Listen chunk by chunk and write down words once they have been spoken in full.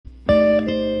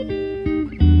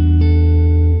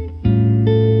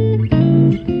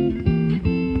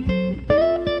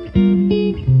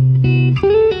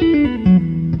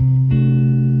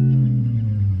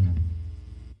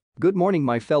Good morning,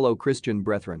 my fellow Christian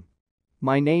brethren.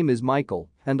 My name is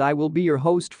Michael, and I will be your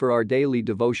host for our daily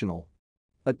devotional.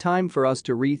 A time for us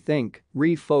to rethink,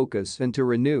 refocus, and to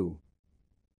renew.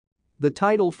 The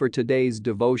title for today's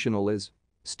devotional is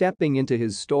Stepping into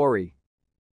His Story.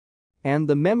 And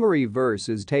the memory verse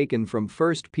is taken from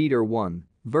 1 Peter 1,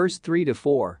 verse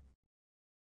 3-4.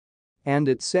 And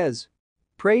it says,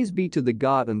 "Praise be to the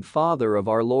God and Father of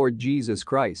our Lord Jesus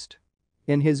Christ.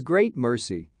 In His great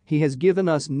mercy, He has given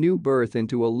us new birth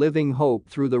into a living hope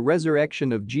through the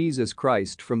resurrection of Jesus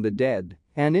Christ from the dead,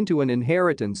 and into an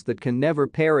inheritance that can never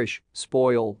perish,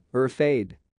 spoil, or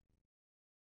fade."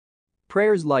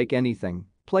 Prayers, like anything,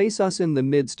 place us in the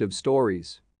midst of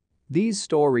stories. These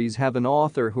stories have an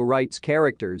author who writes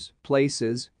characters,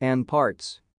 places, and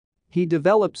parts. He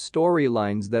develops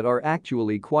storylines that are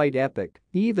actually quite epic,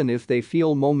 even if they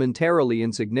feel momentarily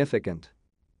insignificant.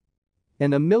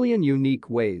 In a million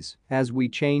unique ways, as we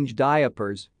change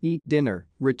diapers, eat dinner,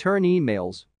 return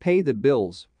emails, pay the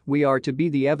bills, we are to be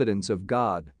the evidence of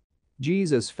God.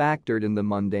 Jesus factored in the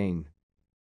mundane.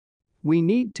 We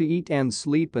need to eat and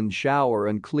sleep and shower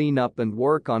and clean up and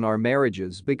work on our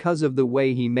marriages because of the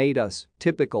way He made us,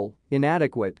 typical,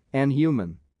 inadequate, and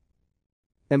human.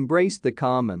 Embrace the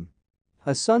common.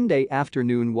 A Sunday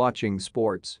afternoon watching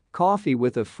sports, coffee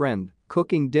with a friend,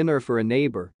 cooking dinner for a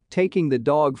neighbor, taking the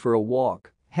dog for a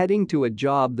walk, heading to a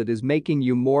job that is making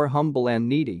you more humble and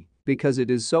needy because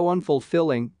it is so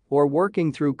unfulfilling, or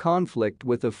working through conflict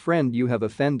with a friend you have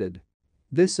offended.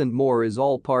 This and more is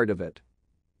all part of it.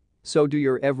 So do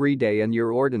your everyday and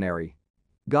your ordinary.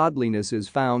 Godliness is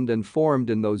found and formed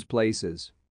in those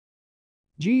places.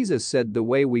 Jesus said the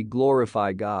way we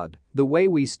glorify God, the way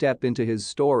we step into His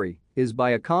story, is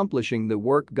by accomplishing the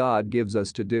work God gives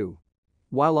us to do.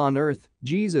 While on earth,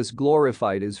 Jesus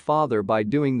glorified His Father by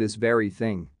doing this very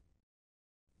thing.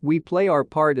 We play our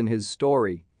part in His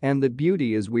story, and the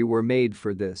beauty is we were made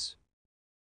for this.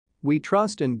 We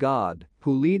trust in God,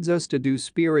 who leads us to do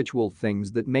spiritual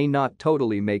things that may not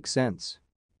totally make sense.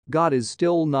 God is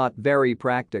still not very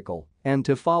practical, and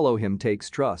to follow Him takes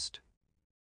trust.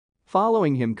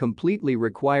 Following Him completely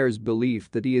requires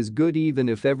belief that He is good even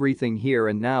if everything here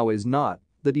and now is not,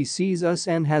 that He sees us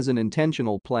and has an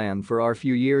intentional plan for our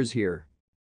few years here.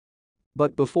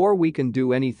 But before we can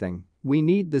do anything, we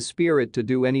need the Spirit to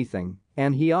do anything,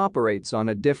 and He operates on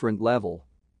a different level.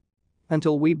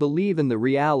 Until we believe in the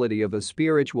reality of a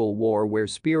spiritual war where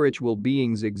spiritual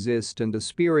beings exist and a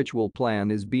spiritual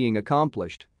plan is being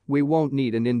accomplished, we won't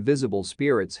need an invisible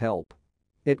Spirit's help.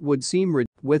 It would seem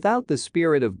without the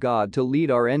Spirit of God to lead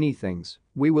our anythings,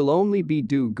 we will only be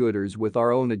do-gooders with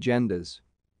our own agendas.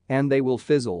 And they will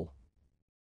fizzle.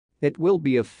 It will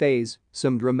be a phase,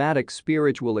 some dramatic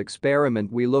spiritual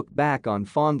experiment we look back on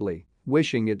fondly,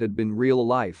 wishing it had been real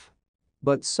life.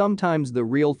 But sometimes the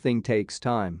real thing takes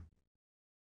time.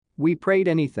 We prayed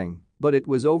anything, but it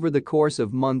was over the course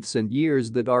of months and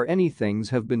years that our anythings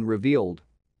have been revealed.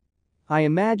 I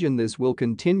imagine this will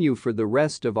continue for the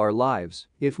rest of our lives.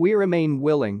 If we remain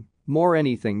willing, more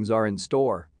anythings are in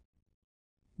store.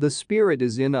 The Spirit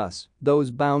is in us, those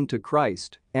bound to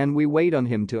Christ, and we wait on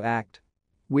Him to act.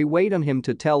 We wait on Him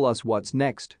to tell us what's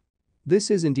next. This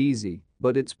isn't easy,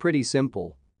 but it's pretty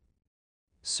simple.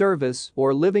 Service,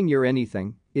 or living your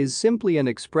anything, is simply an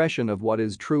expression of what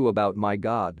is true about my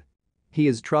God. He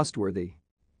is trustworthy.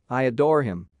 I adore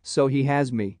Him, so He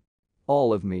has me.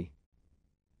 All of me.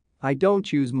 I don't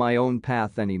choose my own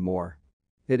path anymore.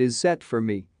 It is set for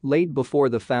me, laid before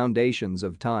the foundations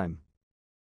of time.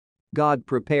 God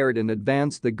prepared in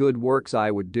advance the good works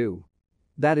I would do.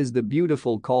 That is the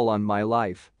beautiful call on my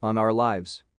life, on our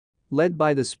lives. Led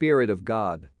by the Spirit of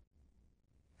God.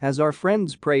 As our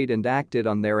friends prayed and acted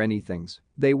on their anythings,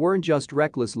 they weren't just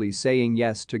recklessly saying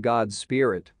yes to God's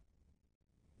Spirit.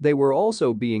 They were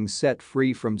also being set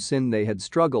free from sin they had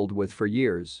struggled with for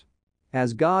years.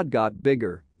 As God got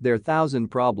bigger, their 1,000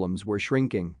 problems were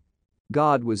shrinking.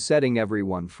 God was setting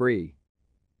everyone free.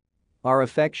 Our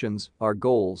affections, our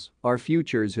goals, our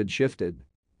futures had shifted.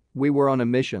 We were on a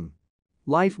mission.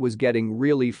 Life was getting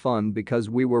really fun because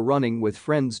we were running with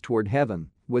friends toward heaven,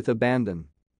 with abandon.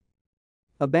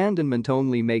 Abandonment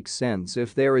only makes sense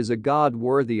if there is a God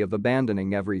worthy of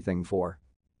abandoning everything for.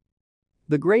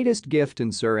 The greatest gift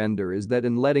in surrender is that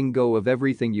in letting go of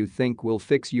everything you think will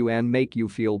fix you and make you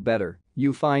feel better,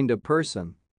 you find a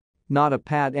person. Not a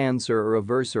pat answer or a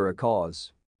verse or a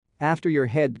cause. After your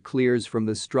head clears from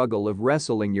the struggle of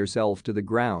wrestling yourself to the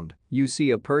ground, you see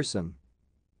a person.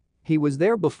 He was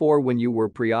there before when you were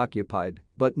preoccupied,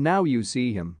 but now you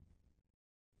see Him.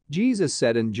 Jesus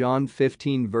said in John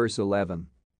 15 verse 11.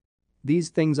 "These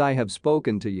things I have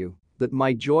spoken to you, that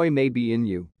my joy may be in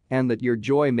you, and that your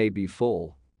joy may be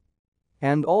full."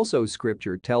 And also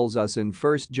scripture tells us in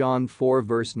 1 John 4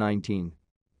 verse 19.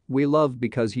 We love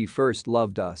because he first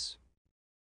loved us.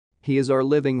 He is our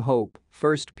living hope,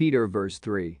 1 Peter verse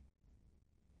 3.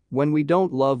 When we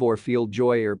don't love or feel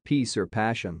joy or peace or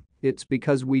passion, it's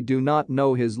because we do not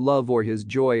know his love or his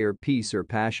joy or peace or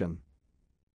passion.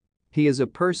 He is a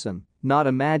person, not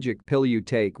a magic pill you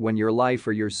take when your life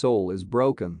or your soul is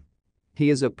broken. He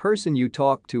is a person you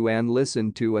talk to and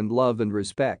listen to and love and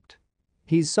respect.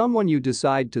 He's someone you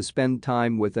decide to spend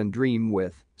time with and dream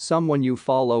with, someone you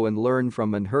follow and learn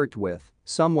from and hurt with,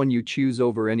 someone you choose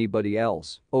over anybody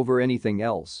else, over anything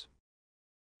else.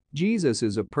 Jesus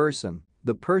is a person,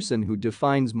 the person who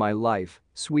defines my life,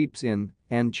 sweeps in,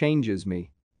 and changes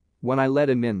me when I let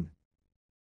him in.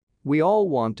 We all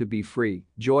want to be free,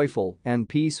 joyful, and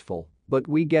peaceful, but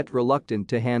we get reluctant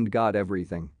to hand God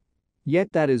everything.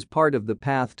 Yet that is part of the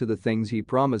path to the things he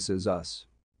promises us.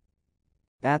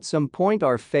 At some point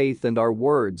our faith and our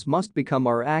words must become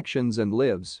our actions and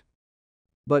lives.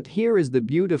 But here is the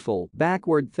beautiful,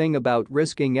 backward thing about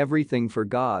risking everything for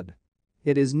God.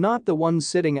 It is not the ones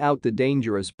sitting out the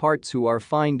dangerous parts who are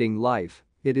finding life,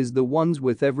 it is the ones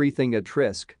with everything at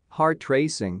risk, heart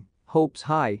racing, hopes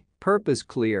high, purpose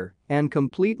clear, and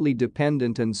completely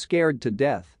dependent and scared to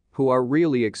death, who are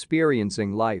really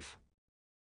experiencing life.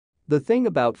 The thing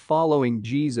about following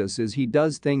Jesus is he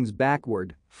does things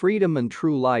backward. Freedom and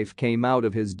true life came out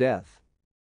of his death.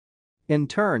 In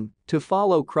turn, to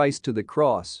follow Christ to the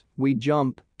cross, we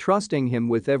jump, trusting him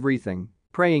with everything,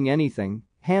 praying anything,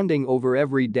 handing over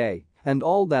every day, and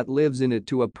all that lives in it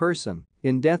to a person.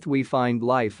 In death we find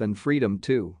life and freedom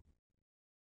too.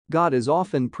 God is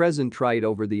often present right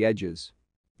over the edges.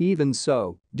 Even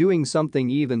so, doing something,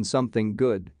 even something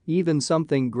good, even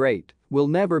something great, will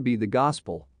never be the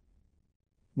gospel.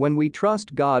 When we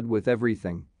trust God with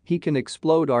everything, he can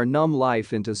explode our numb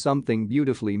life into something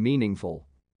beautifully meaningful.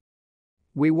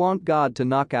 We want God to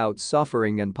knock out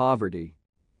suffering and poverty.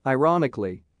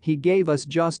 Ironically, he gave us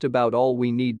just about all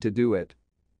we need to do it.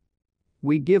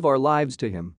 We give our lives to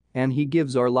him, and he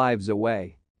gives our lives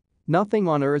away. Nothing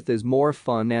on earth is more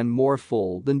fun and more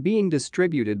full than being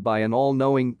distributed by an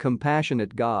all-knowing,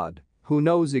 compassionate God who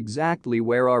knows exactly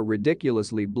where our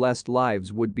ridiculously blessed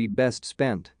lives would be best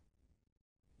spent.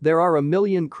 There are a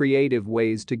million creative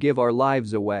ways to give our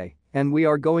lives away, and we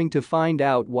are going to find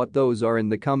out what those are in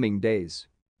the coming days.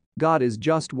 God is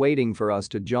just waiting for us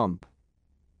to jump.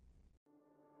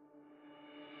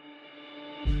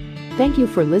 Thank you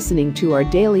for listening to our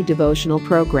daily devotional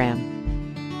program.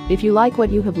 If you like what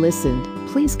you have listened,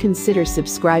 please consider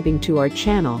subscribing to our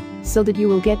channel so that you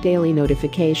will get daily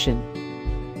notification.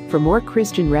 For more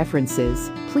Christian references,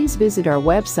 please visit our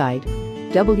website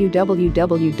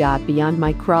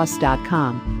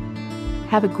www.beyondmycross.com.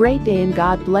 Have a great day and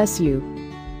God bless you.